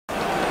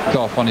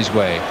Goff on his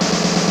way.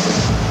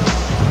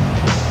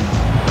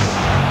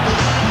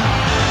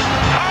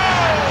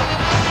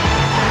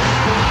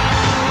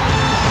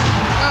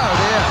 Oh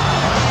dear.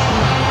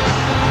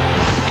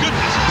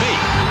 Goodness me.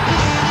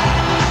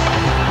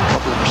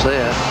 Problems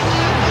there.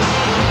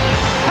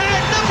 Hey,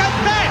 look at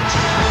that!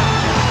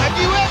 Have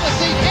you ever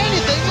seen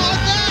anything like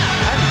that?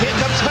 And here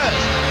comes Hurt.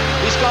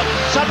 He's got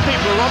some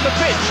people on the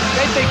pitch.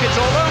 They think it's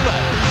all over.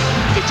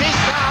 It is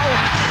now.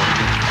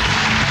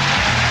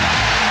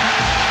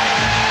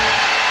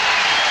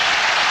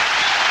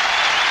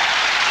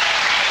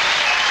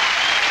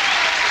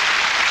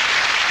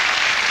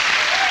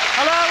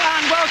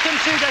 Welcome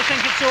to They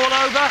Think It's All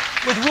Over.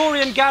 With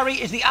Rory and Gary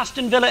is the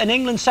Aston Villa and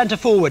England centre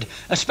forward.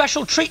 A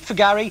special treat for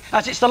Gary,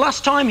 as it's the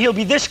last time he'll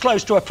be this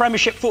close to a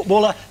Premiership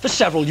footballer for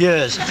several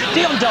years.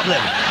 Dion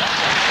Dublin.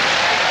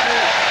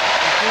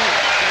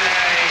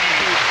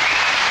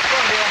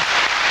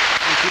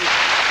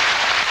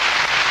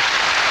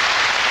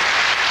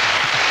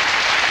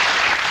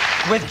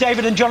 With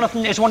David and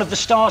Jonathan is one of the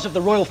stars of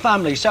the royal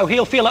family, so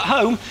he'll feel at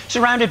home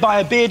surrounded by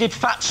a bearded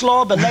fat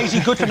slob, a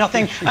lazy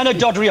good-for-nothing and a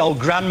doddery old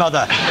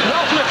grandmother.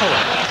 Ralph Little.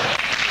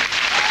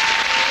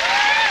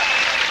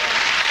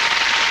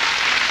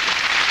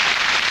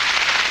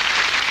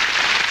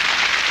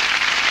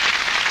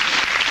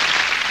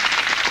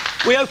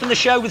 We open the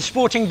show with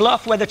Sporting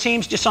Bluff, where the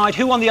teams decide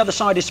who on the other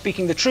side is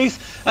speaking the truth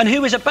and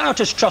who is about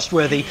as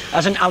trustworthy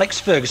as an Alex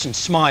Ferguson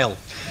smile.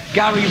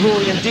 Gary,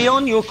 Rory and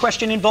Dion, your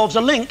question involves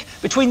a link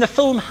between the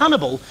film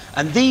Hannibal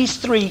and these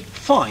three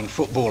fine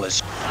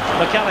footballers.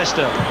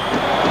 McAllister.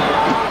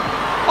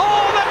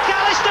 Oh,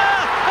 McAllister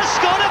has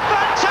scored a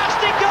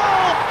fantastic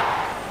goal!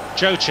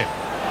 Joachim.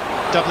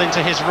 Dublin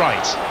to his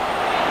right.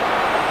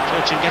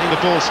 Joachim getting the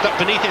ball stuck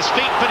beneath his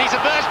feet, but he's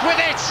emerged with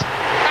it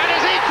and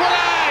has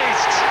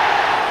equalised!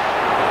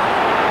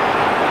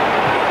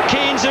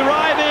 Keane's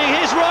arriving,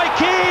 here's Roy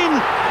Keane!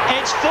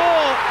 It's 4.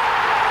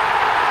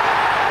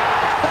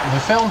 The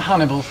film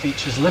Hannibal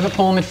features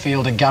Liverpool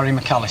midfielder Gary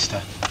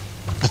McAllister.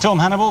 The film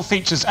Hannibal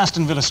features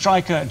Aston Villa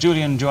striker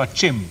Julian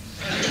Joachim.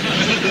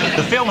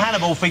 The film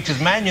Hannibal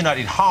features Man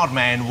United hard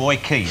man Roy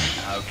Keane.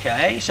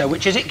 OK, so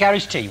which is it,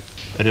 Gary's team?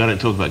 I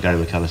don't talk about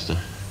Gary McAllister,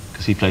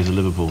 because he plays for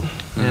Liverpool.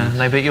 Yeah,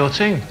 they beat your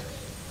team,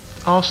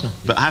 Arsenal.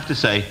 But I have to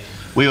say,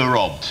 we were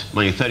robbed.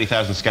 Mind you,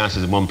 30,000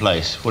 Scousers in one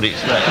place. What do you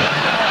expect?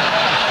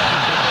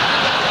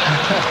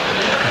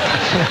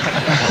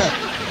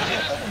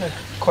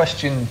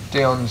 Question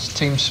Dion's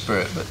team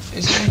spirit, but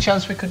is there any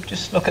chance we could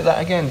just look at that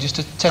again, just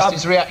to test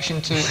his reaction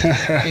to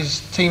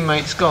his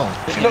teammate's goal?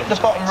 If you look at the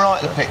bottom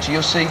right of the picture,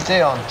 you'll see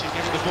Dion.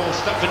 Getting the ball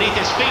stuck beneath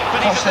his feet,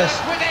 but he's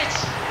emerged with it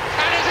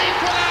and has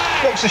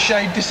equalised! Looks a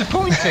shade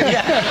disappointed.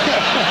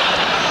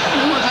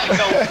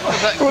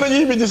 Wouldn't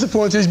you be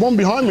disappointed? He's one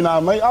behind me now,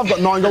 mate. I've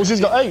got 9 goals, he's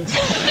got 8.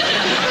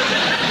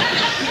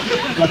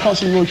 I can't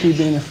see Roy Keane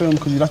being in the film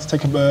because he'd have to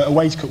take a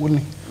wage cut,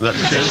 wouldn't he? That's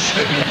true.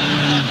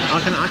 I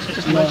can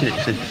just imagine it.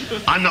 He said,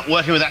 I'm not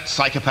working with that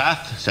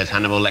psychopath, says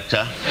Hannibal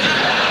Lecter.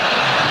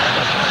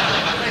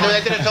 You know,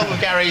 they did a film of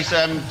Gary's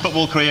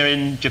football career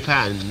in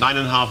Japan,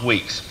 9.5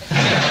 weeks.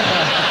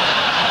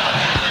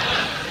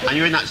 And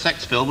you were in that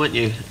sex film, weren't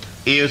you?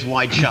 Ears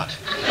Wide Shut.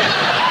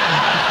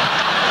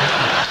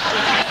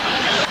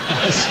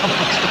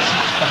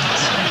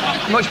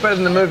 Much better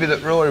than the movie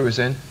that Rory was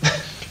in.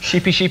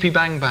 Sheepy Sheepy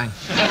Bang Bang.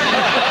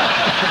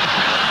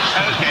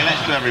 OK,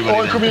 let's do everybody.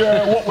 Or it could be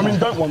What Women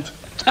Don't Want.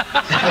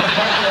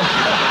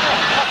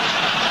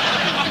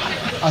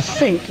 I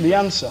think the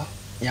answer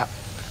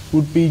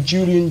would be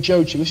Julian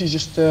Joachim. This is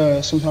just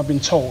something I've been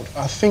told.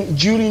 I think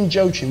Julian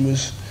Joachim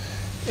was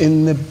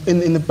in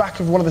the back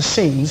of one of the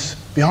scenes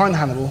behind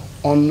Hannibal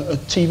on a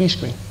TV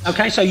screen.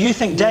 OK, so you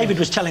think David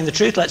was telling the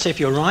truth. Let's see if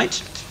you're right.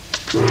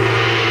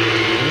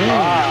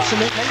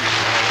 Absolutely.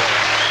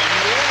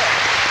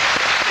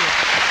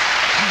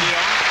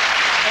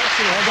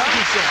 Well done.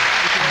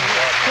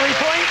 3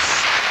 points.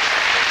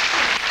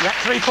 Yeah,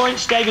 3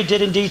 points. David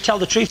did indeed tell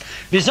the truth.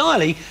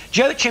 Bizarrely,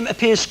 Joachim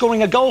appears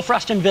scoring a goal for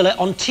Aston Villa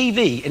on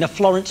TV in a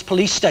Florence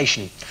police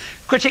station.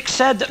 Critics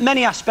said that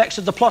many aspects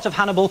of the plot of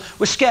Hannibal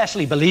were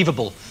scarcely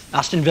believable.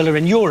 Aston Villa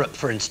in Europe,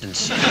 for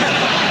instance.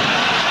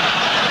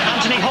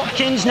 Anthony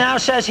Hopkins now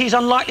says he's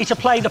unlikely to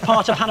play the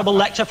part of Hannibal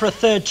Lecter for a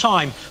 3rd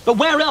time. But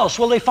where else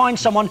will they find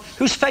someone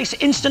whose face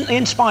instantly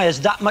inspires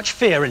that much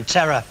fear and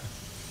terror?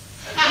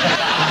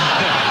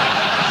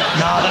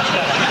 No, that's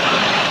better.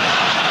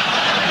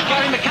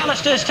 Gary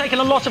McAllister has taken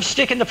a lot of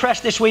stick in the press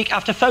this week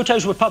after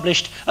photos were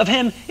published of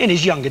him in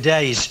his younger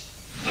days.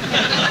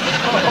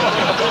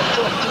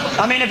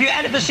 I mean, have you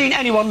ever seen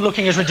anyone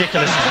looking as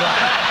ridiculous as that?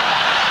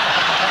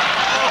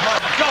 Oh, my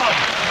God!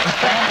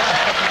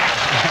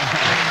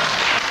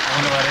 I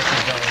wonder where this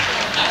is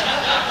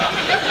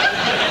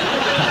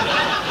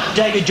going.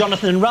 David,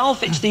 Jonathan and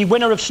Ralph, it's the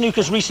winner of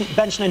snooker's recent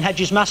Benson &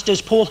 Hedges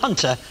Masters, Paul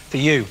Hunter, for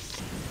you.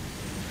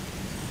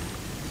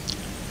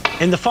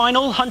 In the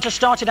final, Hunter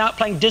started out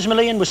playing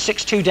dismally and was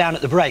 6-2 down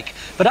at the break.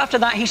 But after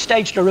that, he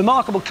staged a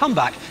remarkable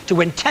comeback to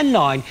win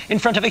 10-9 in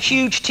front of a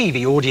huge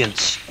TV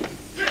audience.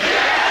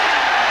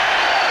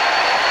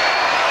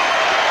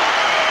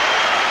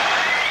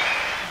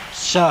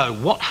 So,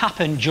 what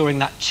happened during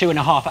that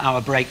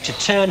 2.5-hour break to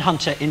turn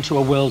Hunter into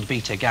a world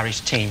beater, Gary's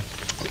team?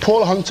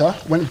 Paul Hunter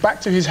went back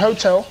to his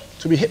hotel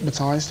to be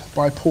hypnotised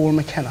by Paul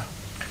McKenna.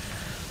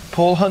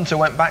 Paul Hunter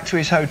went back to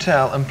his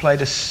hotel and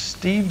played a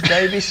Steve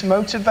Davis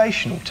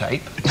motivational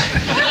tape.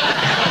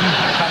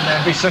 Can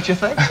there be such a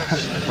thing?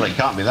 Well, it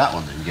can't be that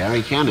one then,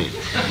 Gary, can it?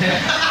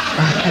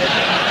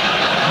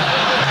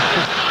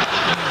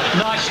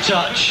 Nice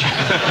touch.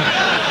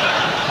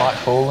 Might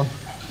fall them.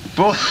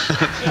 Paul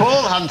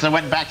Hunter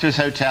went back to his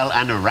hotel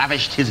and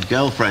ravished his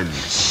girlfriend.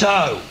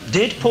 So,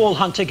 did Paul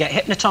Hunter get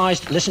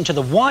hypnotised, listen to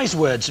the wise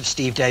words of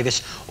Steve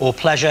Davis, or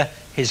pleasure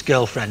his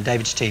girlfriend?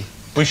 David's team.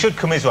 We should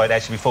commiserate,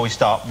 actually, before we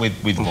start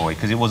with Rory,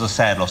 because it was a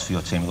sad loss for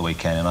your team at the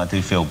weekend, and I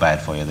do feel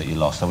bad for you that you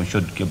lost. So we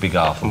should give a big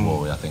R for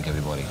Rory, I think,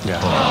 everybody.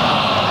 Yeah.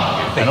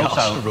 And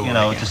also, you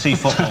know, to see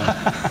football,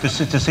 to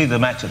see the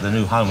match at the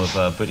new home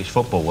of British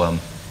football,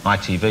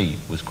 ITV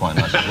was quite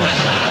nice as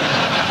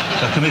well.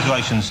 So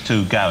commiserations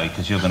to Gary,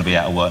 because you're going to be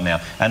out of work now.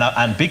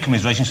 And big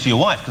commiserations to your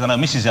wife, because I know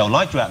Mrs L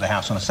liked you out of the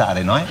house on a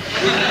Saturday night.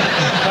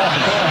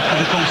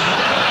 And of course...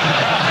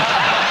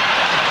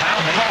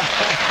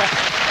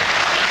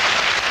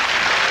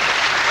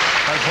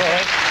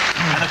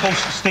 And of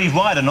course, Steve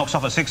Ryder knocks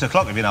off at 6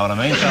 o'clock, if you know what I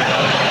mean. So,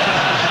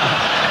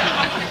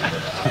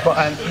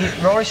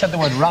 But Rory said the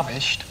word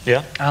ravished.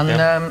 Yeah.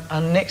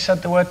 And Nick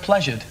said the word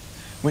pleasured,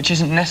 which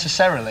isn't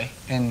necessarily,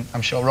 in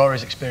I'm sure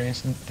Rory's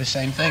experience, the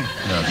same thing.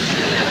 no.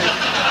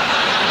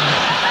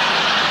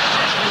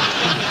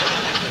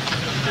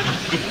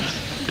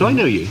 Do I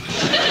know you?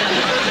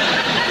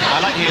 I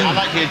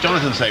like to hear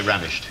Jonathan say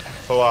ravished.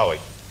 Who are we?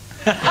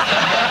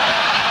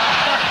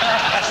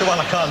 That's the one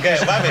I can't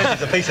get. Ravished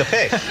is a piece of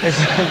piss.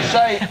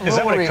 Say,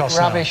 Rory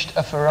ravished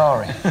a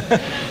Ferrari.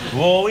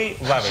 Rory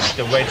ravished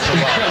a red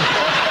Ferrari.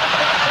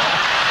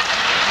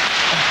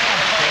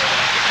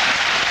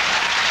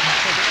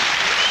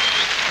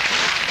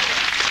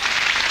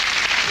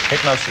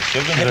 Hypnosis.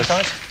 You've been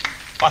hypnotised?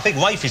 I think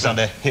Rafe is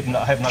under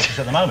hypnosis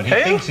at the moment. He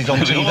thinks he's on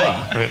TV.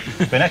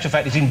 But in actual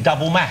fact, he's in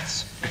double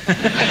maths. And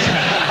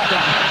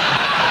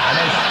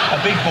there's a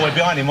big boy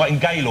behind him writing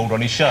Gaylord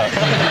on his shirt.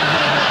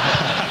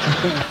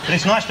 But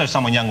it's nice to have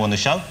someone younger on the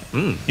show.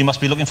 You must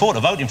be looking forward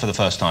to voting for the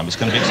first time. It's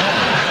going to be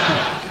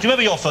exciting. Do you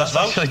remember your first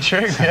vote? Actually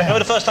true, yeah. Remember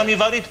the first time you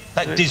voted?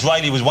 That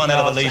Disraeli was one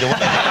hell of a leader,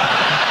 wasn't he?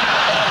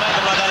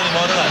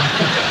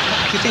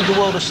 Do you think the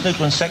world of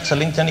snooker and sex are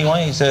linked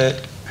anyway?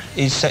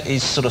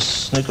 Is sort of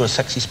snooker a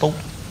sexy sport?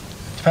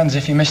 Depends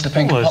if you miss the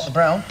pink and pop the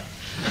brown.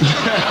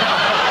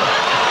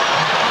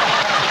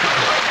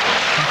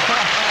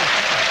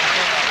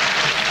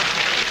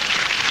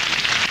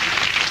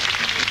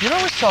 You're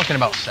always talking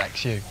about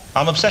sex, you.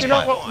 I'm obsessed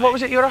by it. What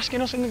was it you were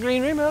asking us in the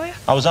green room earlier?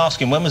 I was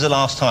asking, when was the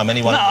last time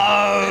anyone... No,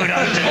 don't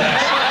do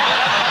that.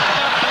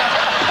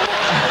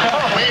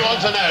 We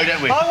want to know,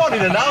 don't we? I wanted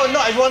to know, and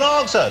not everyone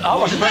answered. I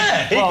wasn't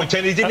there. He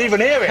pretended he didn't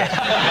even hear it.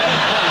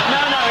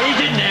 No, he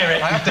didn't hear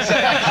it. I have to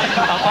say...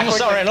 I'm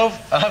sorry, love.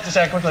 I have to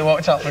say I quickly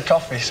walked out for a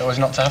coffee so as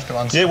not to have to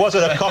answer. It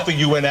wasn't a coffee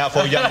you went out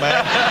for, young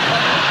man.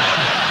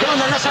 Go on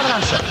then, let's have an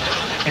answer.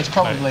 It's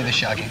probably the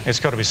shagging. It's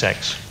got to be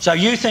sex. So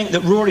you think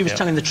that Rory was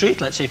telling the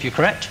truth? Let's see if you're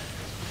correct.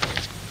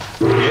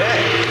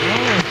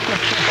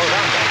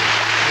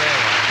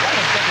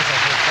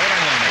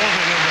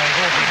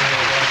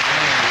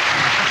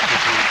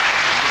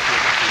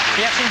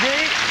 Yes,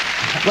 indeed.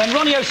 When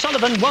Ronnie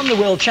O'Sullivan won the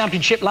World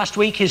Championship last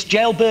week, his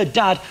jailbird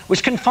dad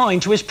was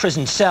confined to his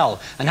prison cell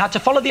and had to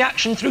follow the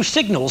action through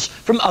signals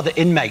from other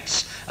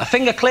inmates. A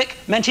finger click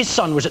meant his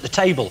son was at the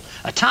table.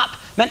 A tap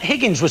meant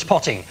Higgins was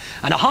potting.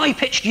 And a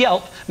high-pitched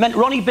yelp meant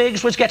Ronnie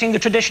Biggs was getting the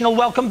traditional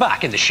welcome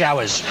back in the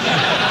showers.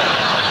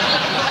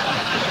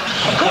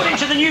 According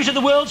to the News of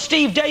the World,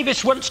 Steve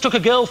Davis once took a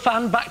girl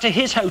fan back to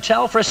his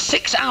hotel for a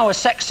 6-hour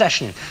sex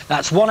session.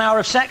 That's 1 hour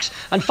of sex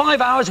and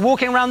 5 hours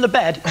walking around the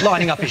bed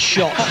lining up his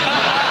shot.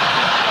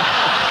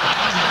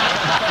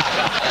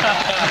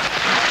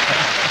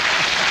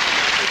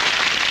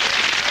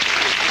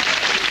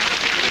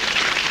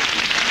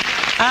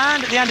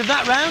 And at the end of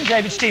that round,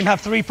 David's team have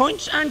 3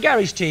 points and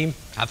Gary's team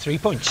have 3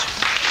 points.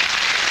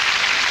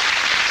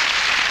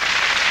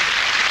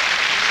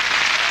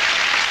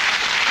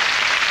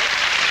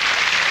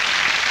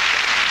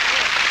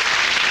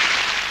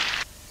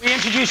 We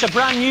introduce a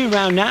brand new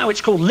round now. It's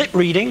called Lip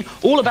Reading,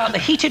 all about the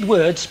heated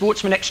words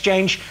sportsmen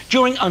exchange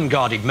during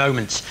unguarded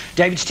moments.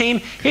 David's team,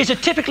 here's a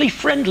typically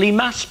friendly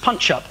mass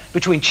punch-up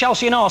between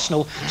Chelsea and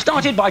Arsenal,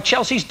 started by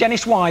Chelsea's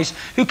Dennis Wise,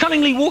 who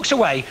cunningly walks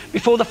away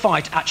before the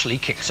fight actually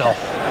kicks off.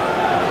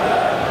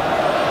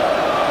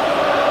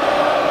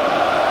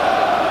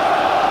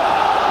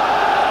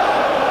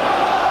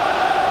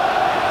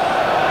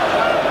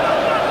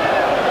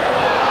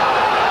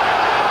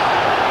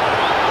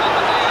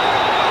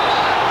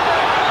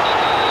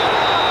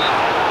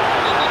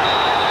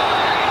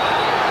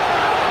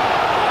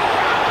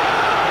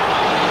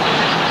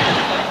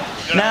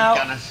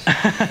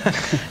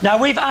 Now,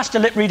 we've asked a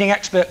lip-reading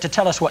expert to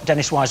tell us what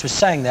Dennis Wise was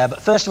saying there,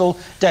 but first of all,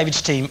 David's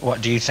team,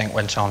 what do you think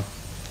went on?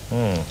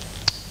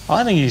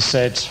 I think he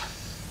said,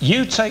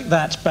 You take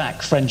that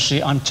back,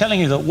 Frenchie. I'm telling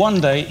you that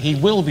one day he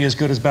will be as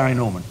good as Barry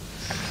Norman.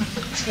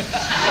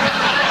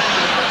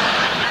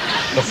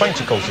 The French,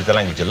 of course, is the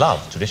language of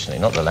love, traditionally,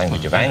 not the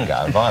language of anger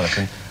and violence.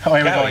 And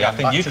Gary, I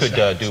think you could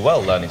do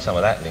well learning some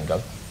of that lingo.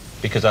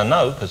 Because I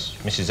know, because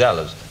Mrs. L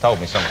has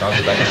told me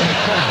sometimes that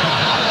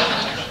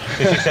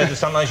she says that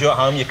sometimes you're at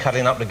home, you're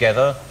cuddling up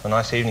together, a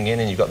nice evening in,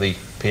 and you've got the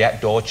Piat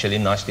d'Or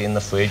chilling nicely in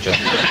the fridge. And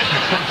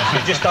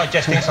you're just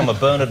digesting some of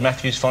Bernard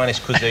Matthews'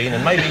 finest cuisine,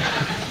 and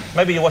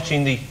maybe you're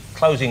watching the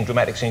closing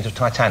dramatic scenes of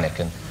Titanic,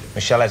 and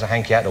Michelle has a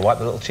hanky out to wipe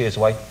the little tears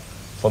away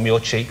from your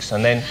cheeks,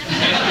 and then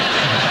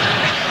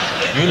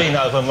you lean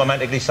over and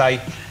romantically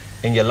say,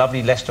 in your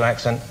lovely Leicester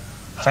accent,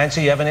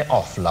 fancy having it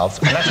off, love.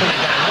 And that's what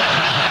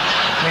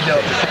we do.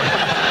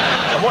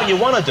 And what you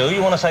want to do,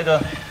 you want to say to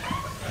her,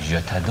 je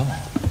t'adore,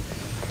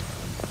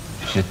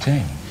 je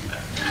t'aime.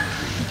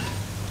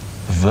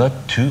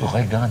 Veux-tu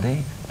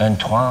regarder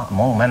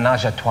mon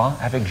ménage à toi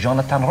avec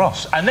Jonathan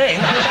Ross? And then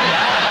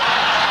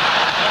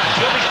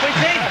she'll be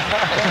quitting.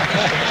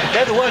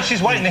 They're the words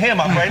she's waiting to hear,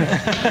 my friend.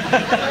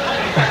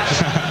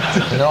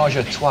 Ménage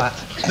à twat.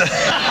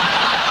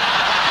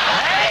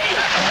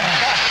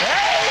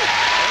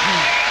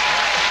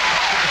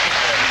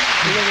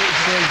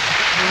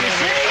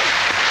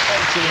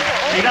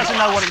 He doesn't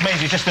know what it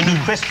means, it's just a new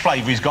crisp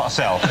flavour he's got to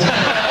sell.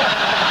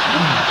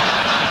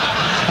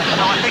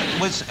 No,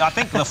 I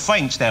think the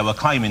French there were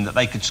claiming that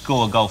they could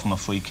score a goal from a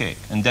free kick,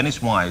 and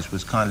Dennis Wise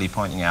was kindly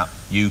pointing out,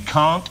 you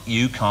can't,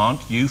 you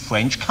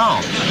French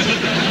can't.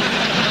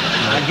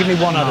 And give me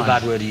one other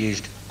bad word he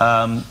used.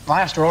 I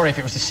asked Rory if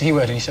it was the C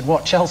word, and he said,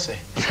 what, Chelsea?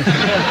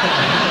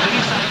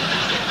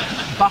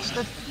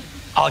 Bastard.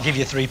 I'll give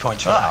you 3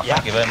 points for that.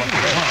 Thank you very much.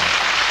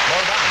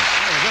 Well done.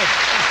 Very good.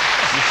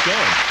 You're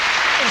scoring.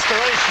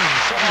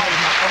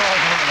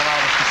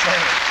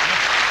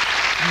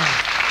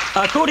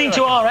 According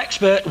to our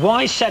expert,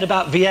 Wise said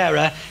about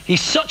Vieira,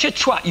 he's such a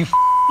twat, you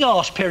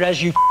arse, Perez,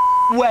 you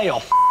way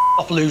off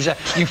loser,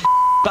 you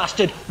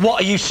bastard,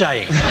 what are you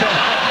saying?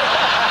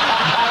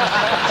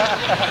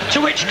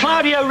 To which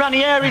Claudio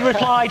Ranieri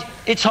replied,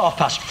 it's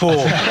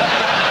 4:30.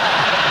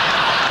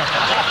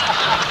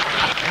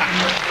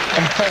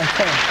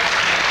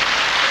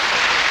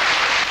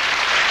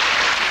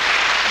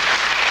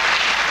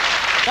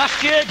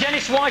 Last year,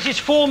 Dennis Wise's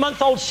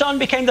 4-month-old son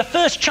became the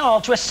first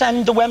child to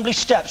ascend the Wembley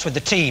steps with the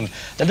team.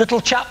 The little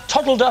chap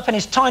toddled up in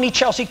his tiny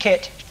Chelsea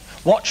kit,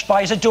 watched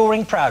by his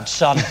adoring, proud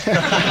son.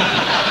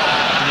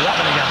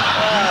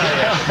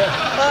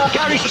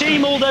 Gary's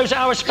team, all those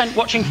hours spent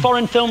watching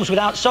foreign films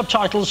without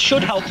subtitles,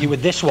 should help you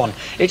with this one.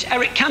 It's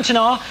Eric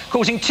Cantona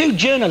causing 2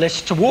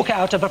 journalists to walk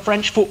out of a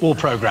French football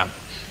programme.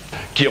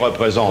 Qui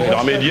représentent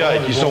leurs médias et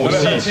qui sont aussi...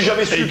 Qui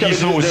avait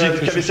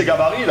ses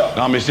gabarits, là.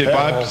 Non, mais c'est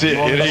pas...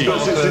 Eric,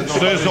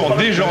 ce sont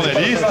des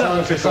journalistes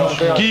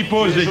qui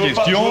posent des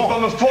questions...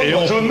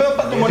 Je veux même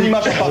pas que mon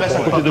image apparaisse à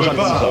côté de gens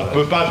comme ça. On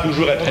peut pas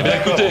toujours être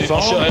d'accord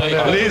ensemble.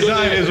 Les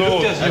uns et les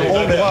autres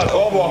ont le droit...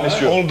 Au revoir,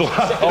 messieurs. Ont le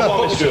droit... Au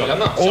revoir, messieurs.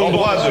 Ont le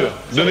droit de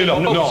donner leur...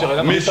 Non,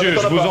 messieurs,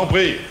 je vous en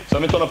prie. Ça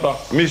m'étonne pas.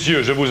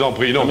 Messieurs, je vous en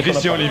prie. Non,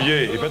 Christian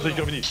Olivier et Patrick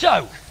Corbini.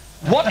 So,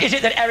 what is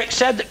it that Eric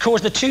said that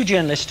caused the 2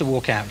 journalists to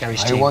walk out,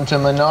 Gary's team? I want a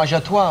ménage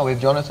à trois with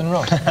Jonathan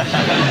Ross.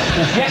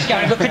 Yes,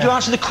 Gary, but could you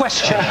answer the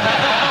question? I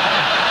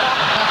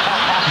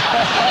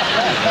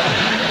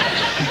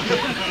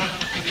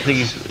think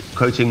he's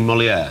quoting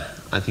Molière.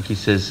 I think he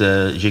says,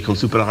 j'ai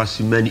conçu pour la race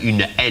humaine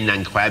une haine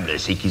incroyable,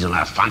 c'est qu'ils ont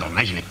la faim dans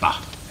je l'ai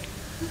pas.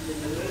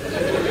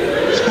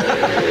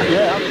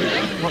 Yeah.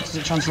 What does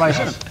it translate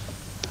as?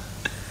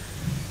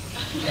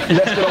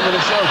 Let's get on with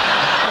the show.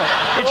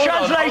 It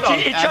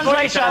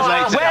translates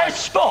as, where's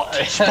Spot?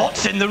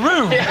 Spot's in the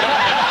room. Is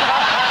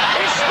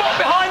Spot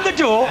behind the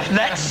door?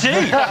 Let's see.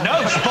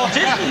 No, Spot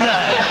isn't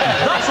there.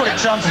 That's what it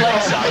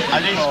translates as.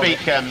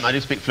 I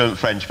do speak fluent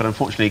French, but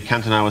unfortunately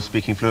Cantona was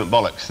speaking fluent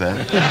bollocks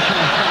there. So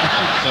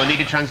I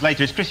need a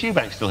translator. Is Chris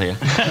Eubank still here?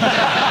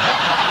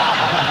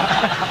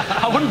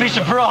 I wouldn't be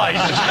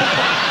surprised.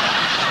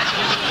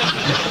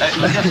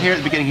 Just here at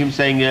the beginning him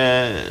saying,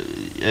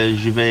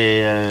 je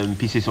vais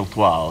pisser sur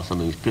toi or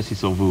something. Pisser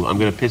sur vous. I'm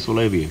going to piss all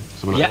over you.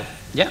 Something like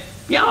that.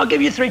 Yeah. I'll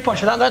give you 3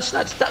 points for that.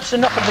 That's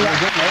enough of the.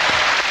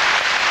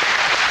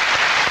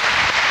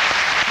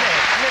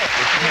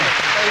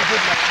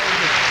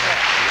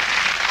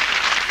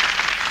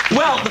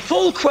 Well, the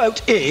full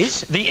quote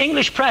is, the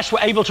English press were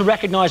able to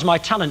recognise my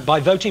talent by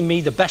voting me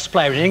the best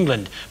player in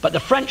England, but the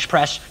French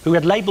press, who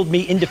had labelled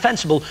me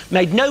indefensible,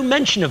 made no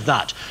mention of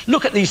that.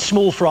 Look at these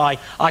small fry,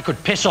 I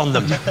could piss on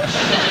them. It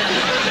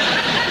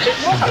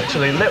was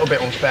actually a little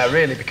bit unfair,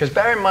 really, because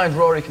bear in mind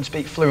Rory can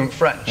speak fluent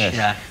French. Yes.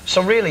 Yeah.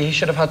 So really, he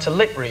should have had to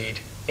lip read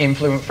in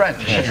fluent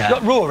French. Yeah. You've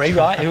got Rory,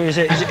 right, who is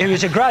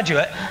a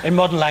graduate in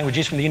modern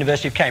languages from the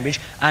University of Cambridge,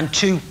 and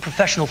 2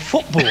 professional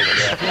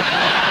footballers.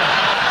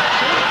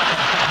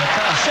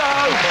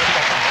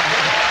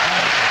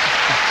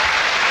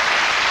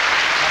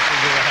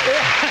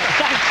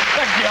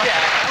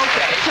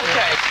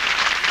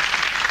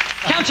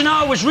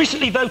 Cantona was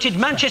recently voted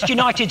Manchester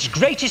United's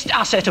greatest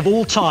asset of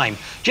all time,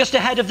 just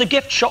ahead of the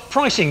gift shop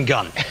pricing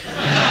gun.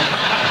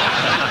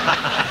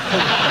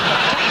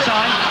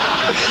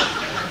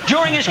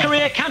 During his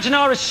career,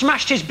 Cantona has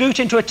smashed his boot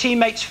into a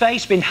teammate's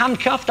face, been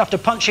handcuffed after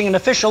punching an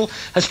official,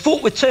 has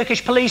fought with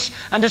Turkish police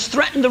and has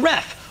threatened the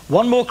ref.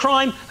 One more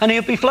crime and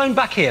he'll be flown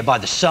back here by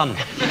the sun.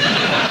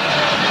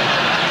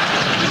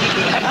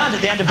 And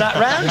at the end of that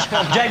round,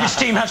 David's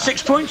team have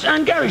 6 points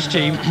and Gary's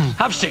team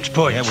have 6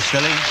 points. Yeah, we're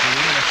still in. He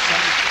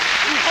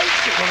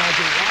hates it when I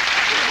do that.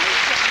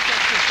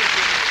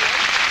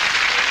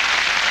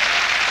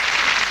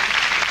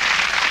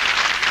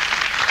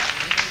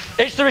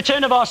 It's the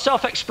return of our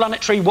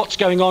self-explanatory what's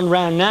going on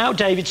round now.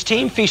 David's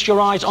team, feast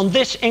your eyes on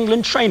this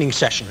England training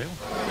session.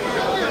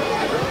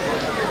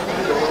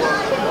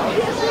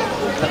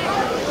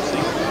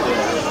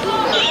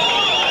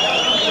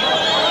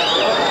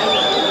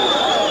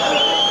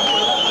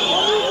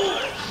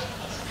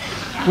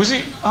 Was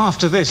it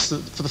after this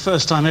that, for the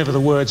first time ever, the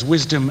words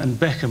wisdom and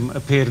Beckham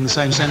appeared in the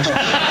same sentence?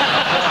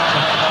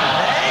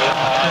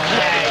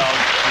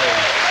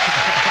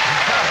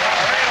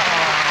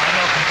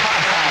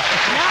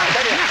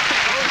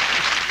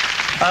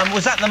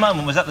 Was that the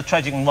moment, was that the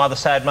tragic and rather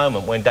sad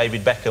moment when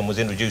David Beckham was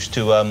introduced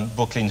to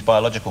Brooklyn's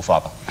biological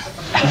father?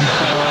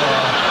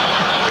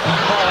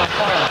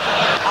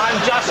 I'm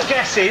just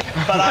guessing,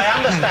 but I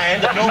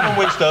understand that Norman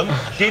Wisdom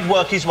did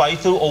work his way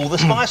through all the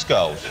Spice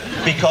Girls,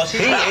 because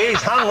he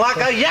is hung like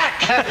a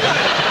yak! Have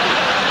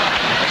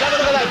a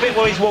look at that bit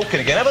where he's walking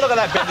again. Have a look at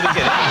that bit at the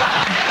beginning.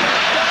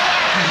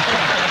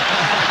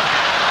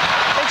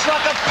 It's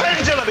like a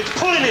pendulum, it's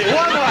pulling it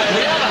one way or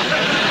the other.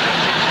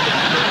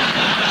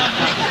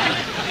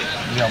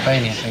 The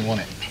Albania thing,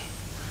 wasn't it?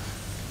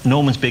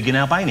 Norman's big in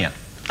Albania.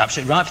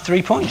 Absolutely right for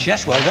 3 points,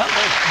 yes, well done.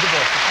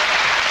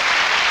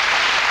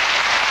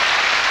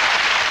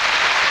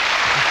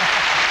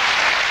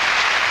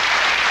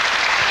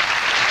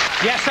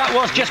 Yes, that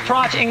was just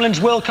prior to England's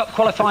World Cup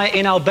qualifier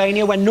in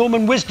Albania when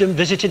Norman Wisdom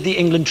visited the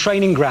England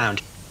training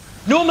ground.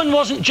 Norman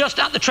wasn't just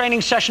at the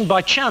training session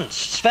by chance.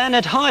 Sven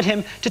had hired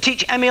him to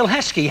teach Emil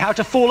Heskey how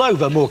to fall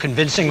over more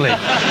convincingly.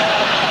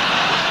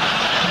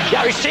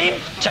 Gary's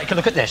team, take a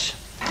look at this.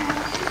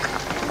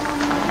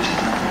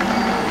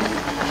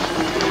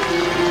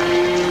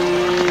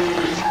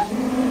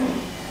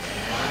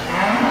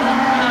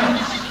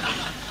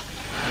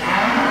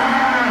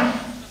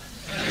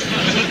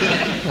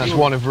 That's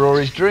one of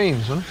Rory's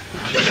dreams, wasn't it?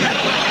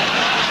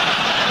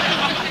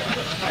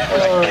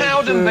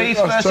 Cowden beef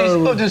versus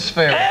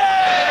Huddersfield.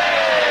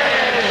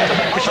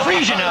 It's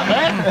freezing out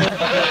there.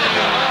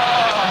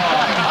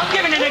 I'm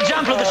giving an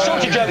example of the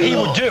sort of joke he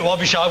would do.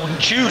 Obviously, I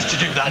wouldn't choose to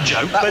do that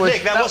joke. But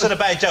Nick, that wasn't a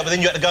bad joke, but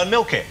then you had to go and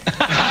milk it.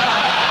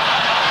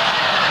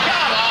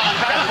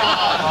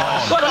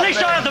 Well, at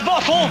least I had the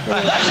bottle.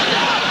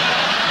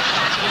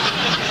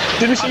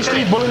 Did we see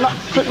Steve Bull in that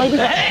clip, maybe?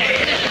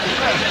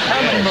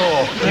 How many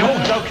more? You're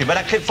all joking, but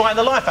that clip frightened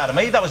the life out of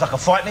me. That was like a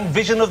frightening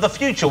vision of the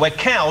future where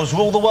cows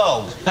rule the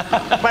world.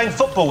 Playing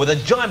football with a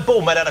giant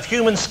ball made out of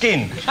human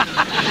skin.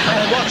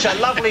 And watch a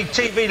lovely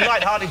TV,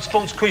 light-hearted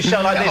sports quiz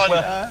show like this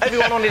where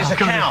everyone on it is a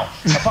cow,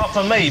 apart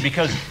from me,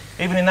 because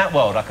even in that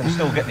world I can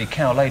still get the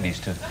cow ladies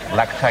to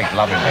lactate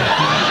lovingly.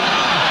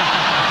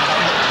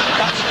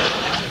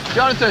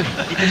 Jonathan,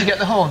 did you get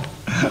the horn?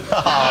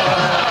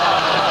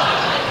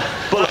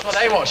 That's what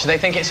they watch. They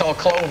think it's all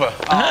Clover.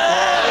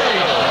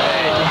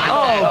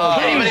 Oh,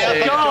 please,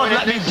 God,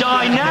 let me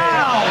die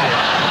now!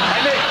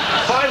 Hey, Nick,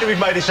 finally we've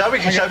made a show we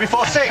can show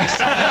before 6. It's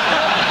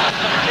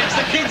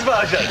the kids'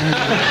 version.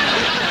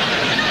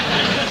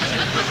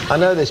 I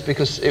know this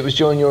because it was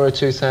during Euro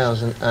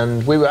 2000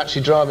 and we were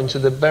actually driving to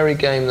the very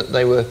game that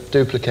they were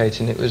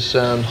duplicating. It was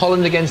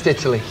Holland against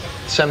Italy,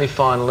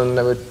 semi-final, and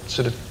they were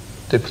sort of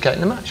duplicating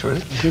the match,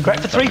 really.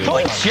 Correct for 3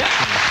 points, yeah.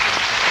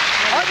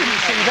 I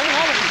didn't see them.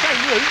 I was the same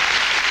route.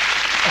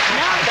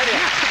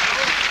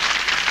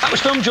 That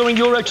was filmed during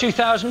Euro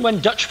 2000 when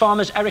Dutch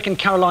farmers Eric and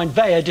Caroline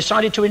Weyer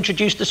decided to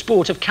introduce the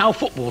sport of cow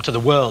football to the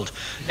world.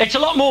 It's a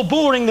lot more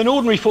boring than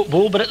ordinary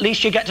football, but at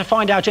least you get to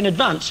find out in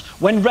advance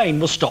when rain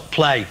will stop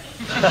play.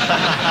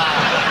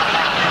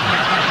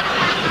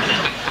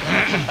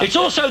 It's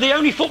also the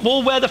only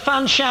football where the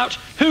fans shout,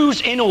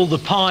 "Who's in all the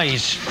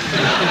pies?"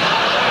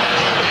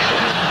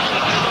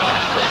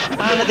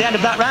 And at the end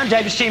of that round,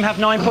 David's team have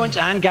 9 points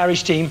and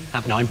Gary's team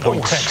have 9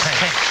 points.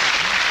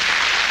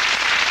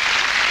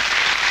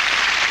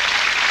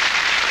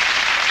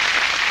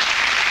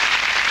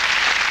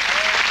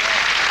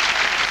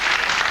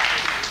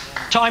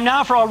 Time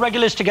now for our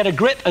regulars to get a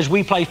grip as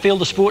we play Field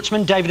the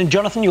Sportsman. David and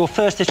Jonathan, you're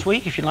first this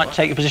week, if you'd like to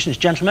take your positions,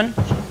 gentlemen.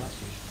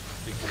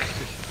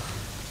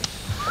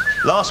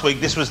 Last week,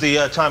 this was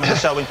the time of the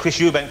show when Chris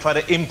Eubank tried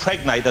to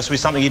impregnate us with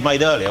something he'd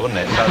made earlier,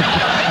 wasn't it?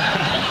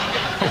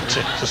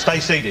 So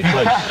stay seated,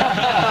 please.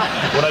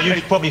 Well,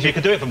 you probably you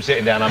could do it from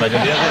sitting down, I imagine.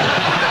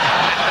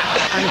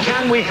 And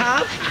can we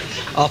have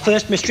our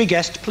first mystery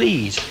guest,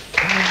 please?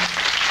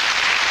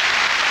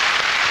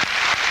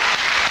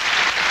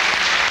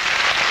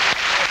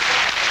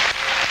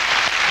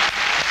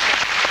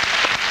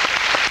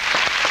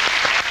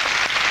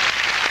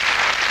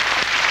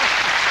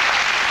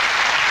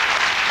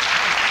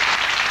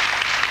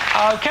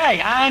 OK,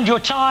 and your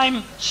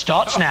time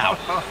starts now.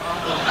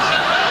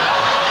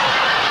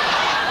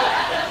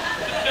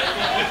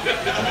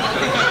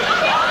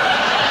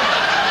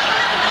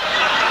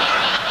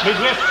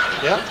 Midriff?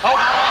 Yeah. Oh.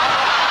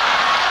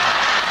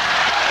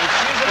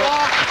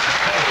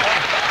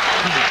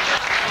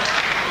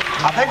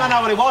 I think I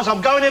know what it was.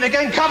 I'm going in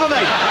again. Cover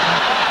me.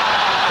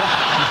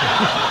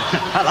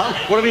 Hello.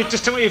 What have you...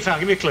 Just tell me what you found.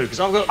 Give me a clue, because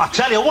I've got... I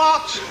tell you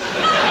what.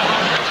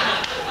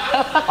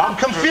 I'm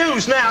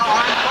confused now.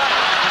 I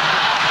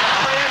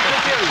am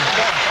confused.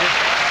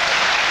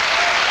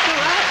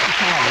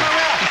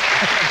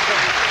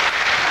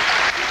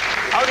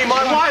 Only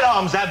my right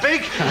arm's that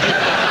big.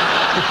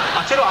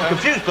 I tell you what, I'm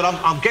confused, but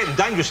I'm getting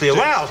dangerously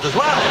aroused as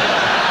well.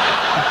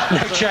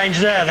 No change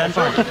there, then.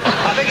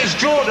 I think it's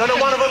Jordan and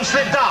one of them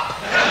slipped up.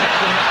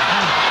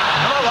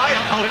 Am I right?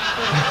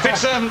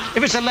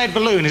 If it's a lead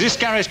balloon, is this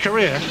Gary's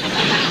career?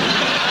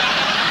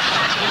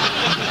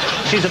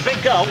 She's a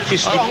big girl.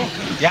 She's strong.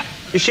 Yeah.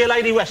 Is she a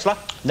lady wrestler?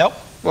 Nope.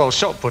 Well,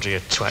 shot putter, you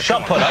twat.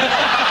 Shot putter. Has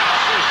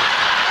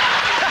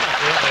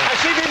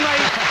she been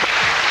made?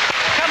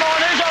 Come on,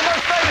 who's our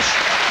most famous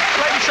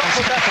lady shot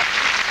putter?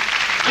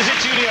 Is it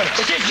Judy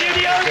Oakes? It is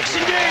Judy Oakes,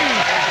 indeed.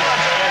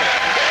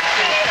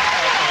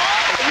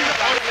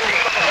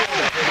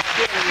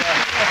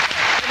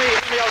 Let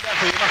me hold that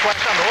for you. That's why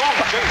it's done.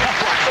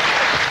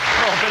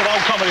 Oh, a bit of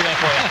old comedy there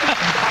for you.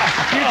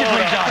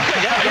 Beautifully done.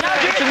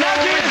 Now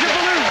do it as a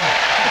balloon.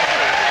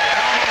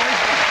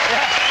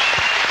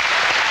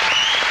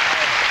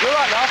 You're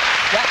right, Ralph.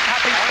 Yeah,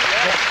 happy.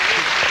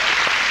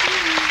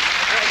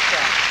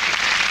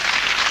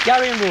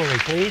 Gary and Rory,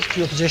 please, to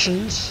your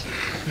positions.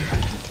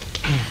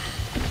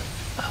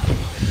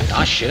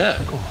 Nice shirt.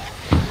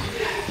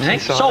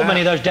 Sold many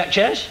of those deck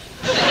chairs.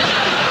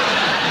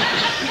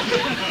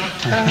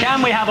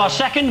 Can we have our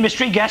second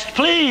mystery guest,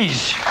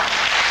 please?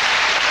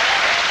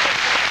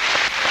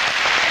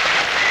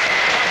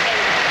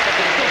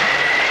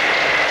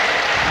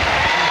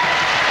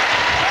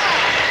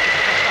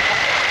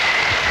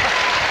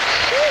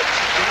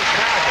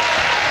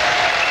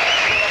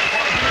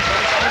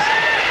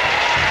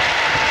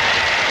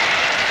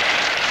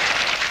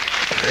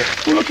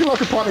 We're looking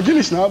like a pint of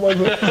Guinness now, boy.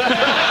 And Ralph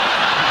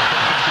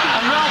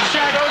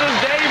said, "Oh,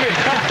 there's David."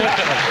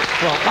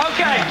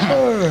 OK,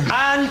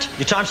 and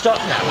your time starts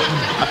now.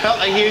 I felt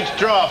a huge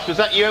draft. Was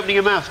that you opening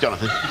your mouth,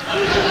 Jonathan?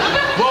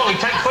 Rory,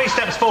 take 3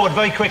 steps forward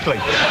very quickly.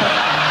 Go on,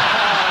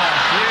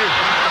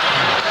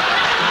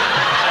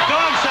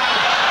 Sam.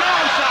 Go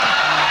on, Sam.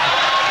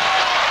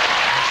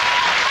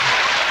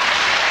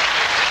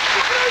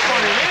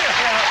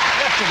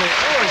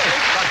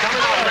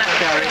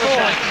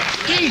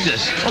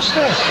 Jesus. What's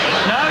this?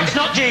 No, it's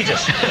not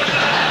Jesus.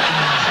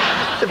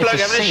 The bloke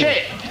having a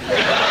shit.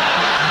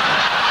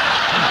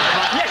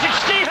 Yes, it's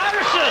Steve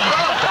Harrison.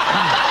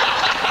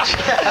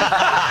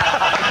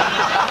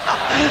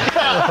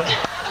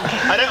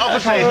 I don't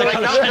obviously, but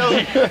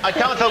I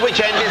can't tell which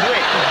end is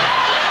which.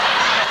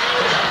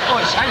 Oh,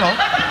 it's, hang on.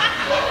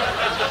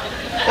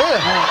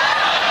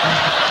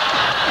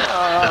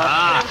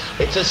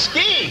 It's a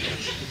ski.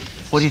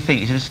 What do you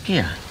think? Is it a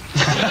skier?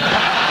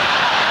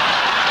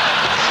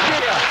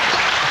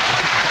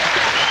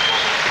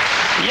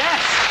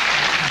 Yes.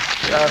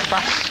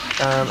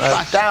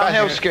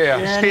 Downhill skier.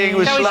 Skiing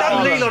was No, he's slow.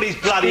 had lean on his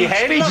bloody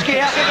head. Speed skier.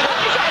 Yeah,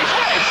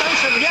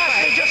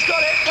 Yes, he just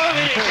got it. Follow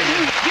me.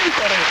 You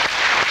got it.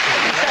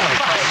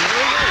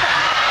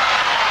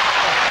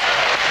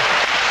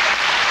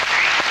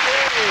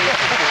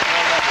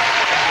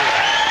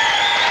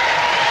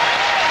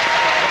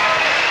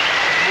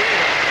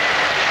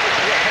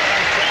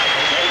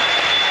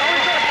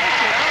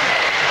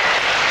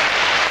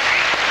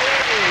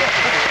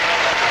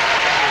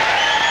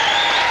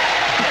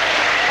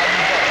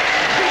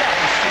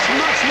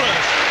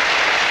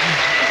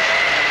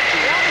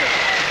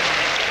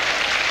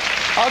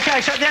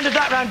 OK, so at the end of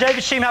that round,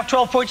 David's team have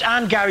 12 points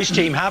and Gary's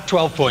team have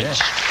 12 points.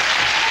 Yeah.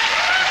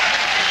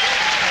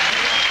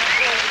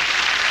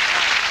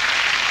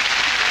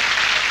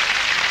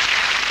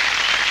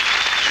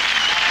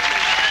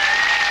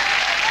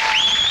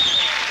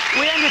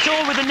 We end it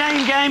all with a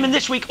name game, and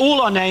this week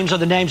all our names are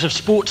the names of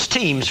sports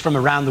teams from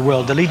around the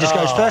world. The leaders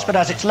goes first, but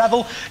as it's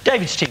level,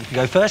 David's team can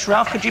go first.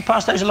 Ralph, could you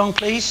pass those along,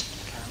 please?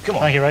 Come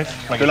on. Thank you, Rafe.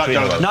 Good luck,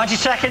 Jonathan. 90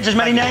 seconds, as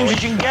many names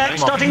as you can get,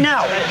 starting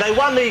now. They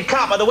won the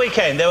cup at the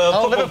weekend. They were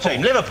a football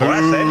team. Liverpool,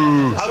 that's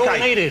them. That's all we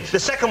needed. The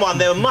second one,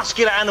 they were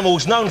muscular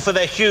animals known for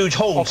their huge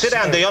horns. Sit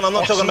down, Dion. I'm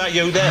not talking about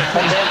you. They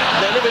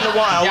live in the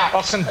wild.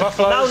 Oxen,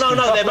 buffaloes.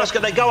 No. They're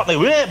muscular. They go up there.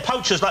 We're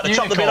poachers like to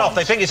chop the bit off.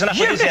 They think it's an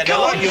aphrodisiac. They're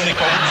like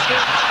unicorns.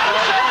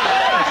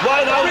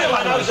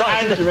 Rhinos.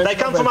 And they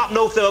come from up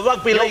north. They're a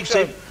rugby league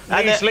team.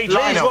 And Leeds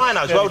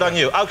Rhinos, well done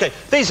you. OK,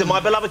 these are my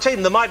beloved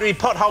team, the Mighty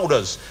Pot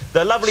Holders.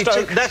 The lovely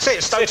team. That's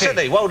it, Stoke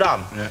City. Well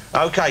done. Yeah.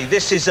 OK,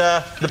 this is...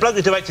 the bloke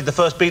who directed the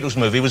first Beatles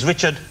movie was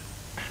Richard...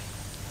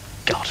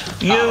 God.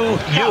 You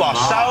are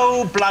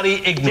so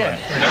bloody ignorant.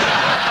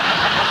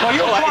 Yeah. Well,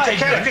 you're quite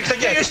ignorant.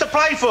 You used to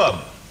play for them.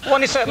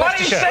 When you said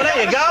Leicestershire. Well,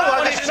 there you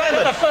go.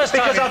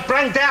 Because I've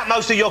blanked out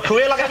most of your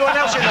career like everyone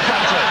else in the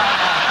country.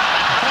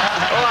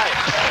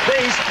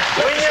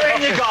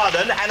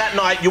 garden and at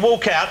night you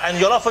walk out and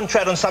you'll often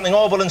tread on something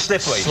horrible and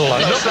slippery.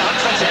 Slugs. Slugs,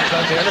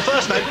 that's it. And the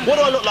first name, what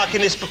do I look like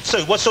in this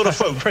suit? What sort of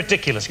fruit?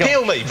 Ridiculous.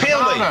 Peel me.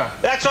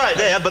 That's right,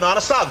 there,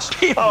 banana slugs.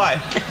 All right,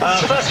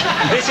 first,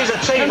 this is a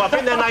team, I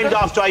think they're named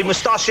after a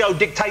mustachioed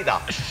dictator.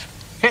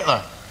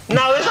 Hitler.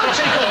 No, there's no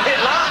team called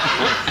Hitler.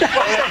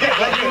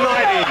 Hitler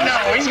United. No,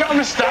 he's got a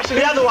moustache.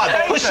 The other one,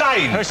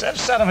 Hussein.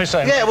 Saddam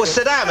Hussein. Yeah, it was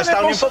Saddam,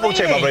 Estonian football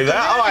team, I believe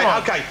that. All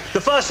right, OK.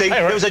 The first thing,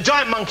 there was a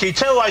giant monkey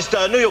terrorised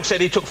New York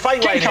City, took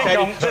fame away in his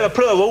head, to a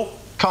plural.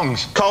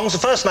 Kongs. Kongs. The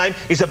first name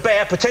is a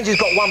bear, pretends he's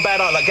got one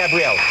bad eye like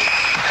Gabrielle.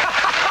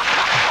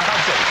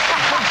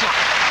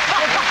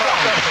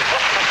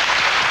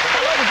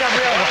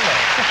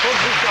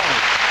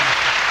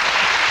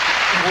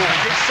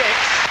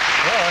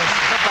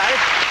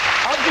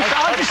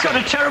 I've just got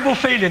a terrible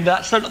feeling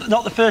that's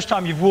not the first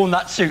time you've worn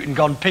that suit and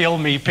gone, peel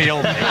me,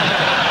 peel me. You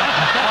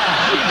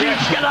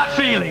just get that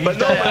feeling. But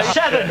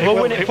 7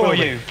 will win it for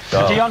you.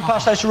 Dion,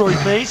 pass those to Rory,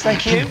 please.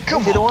 Thank you.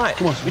 Come on. All right.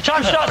 Your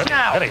time starts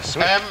now.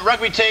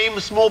 Rugby team,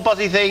 small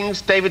buzzy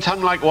things, David's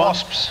hung like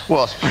wasps.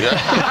 Wasps, yeah.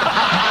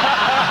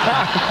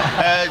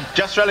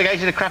 Just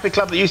relegated a crappy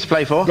club that you used to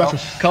play for.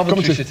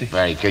 Coventry City.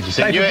 Very good, you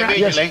said. Knew it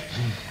immediately.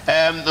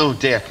 Oh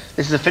dear,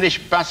 this is a Finnish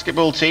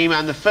basketball team,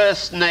 and the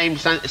first name,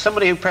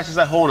 somebody who presses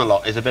their horn a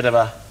lot, is a bit of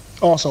a...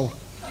 Arsehole.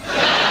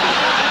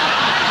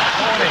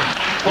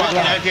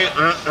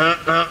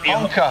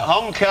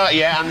 Honker,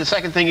 yeah, and the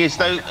second thing is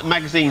those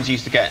magazines you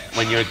used to get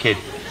when you were a kid.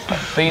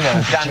 Fino,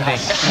 Dandy.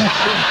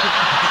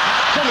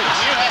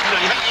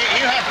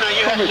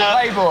 You have no.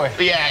 Playboy.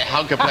 Yeah,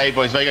 Honker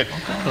Playboy is very good.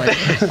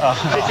 This is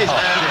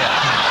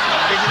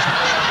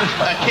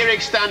a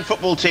Kyrgyzstan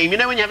football team. You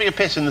know when you're having a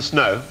piss in the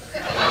snow?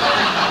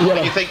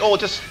 And you think, oh,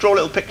 just draw a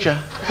little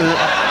picture.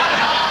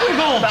 We've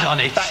all done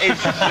it. That is,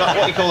 what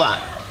do you call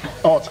that?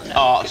 Art.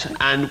 Art.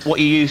 And what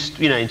you used,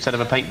 you know, instead of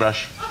a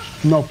paintbrush?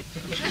 No.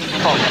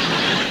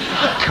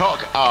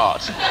 Cock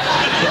art.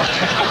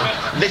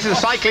 This is a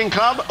cycling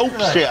club.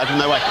 Oops, shit, I didn't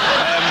know why.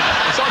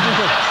 Cycling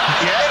club.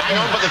 Yeah, hang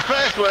on, but the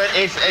first word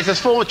is a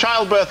form of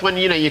childbirth when,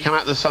 you know, you come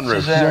out of the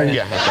sunroof.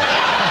 Yeah,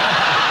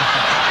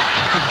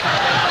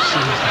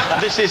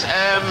 this is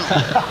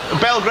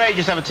Belgrade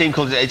just have a team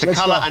called it's a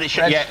colour and it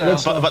should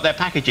but they're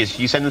packages.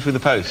 You send them through the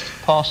post.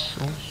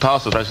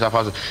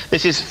 Parcels.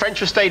 This is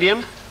French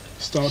Stadium.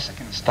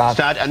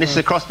 Stade, and this is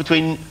a cross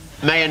between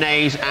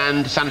mayonnaise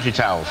and sanitary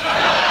towels.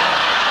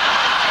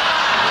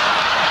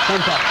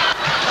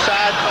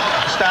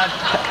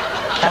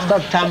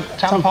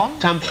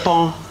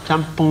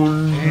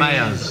 Tampon.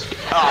 Mayors.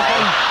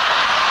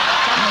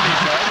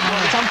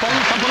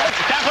 Tamponers,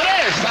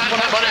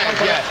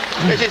 yeah.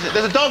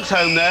 There's a dog's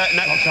home there.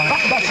 No.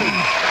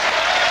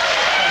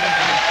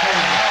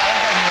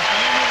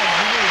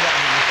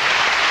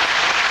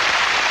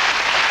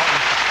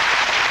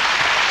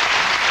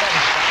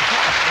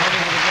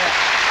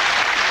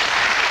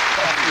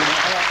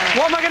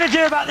 What am I going to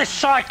do about this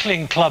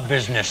cycling club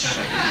business?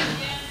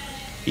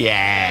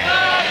 Yeah.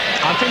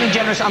 I'm feeling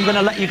generous. I'm going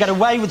to let you get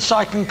away with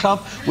cycling club,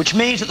 which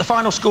means that the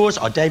final scores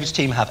are David's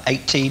team have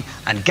 18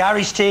 and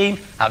Gary's team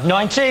have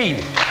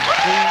 19.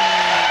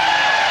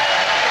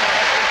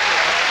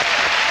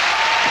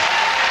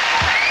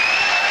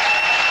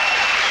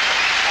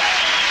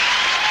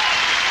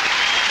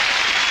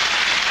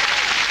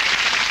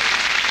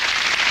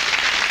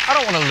 I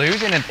don't want to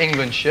lose in an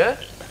England shirt.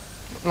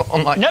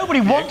 Unlike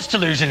Nobody wants to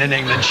lose in an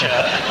England shirt.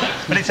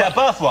 But it's our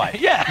birthright.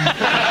 Yeah. And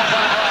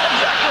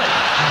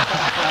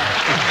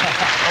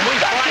we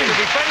find to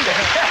defend it.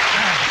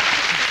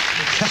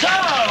 So,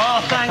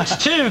 our thanks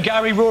to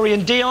Gary, Rory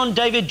and Dion,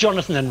 David,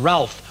 Jonathan and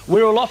Ralph.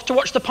 We're all off to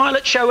watch the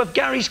pilot show of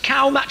Gary's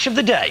Cow Match of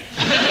the Day.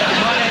 My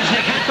name's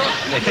Nick Hancock.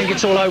 They think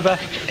it's all over.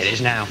 It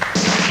is now.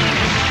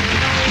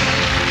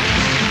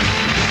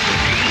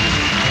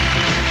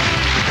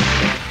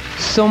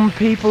 Some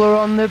people are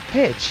on the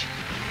pitch.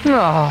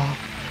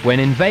 When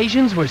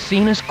invasions were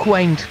seen as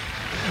quaint.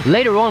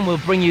 Later on we'll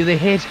bring you the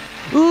hit,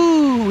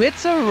 ooh,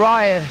 it's a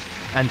riot,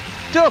 and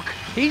duck,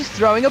 he's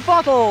throwing a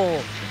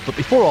bottle. But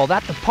before all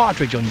that, the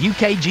partridge on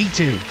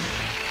UKG2.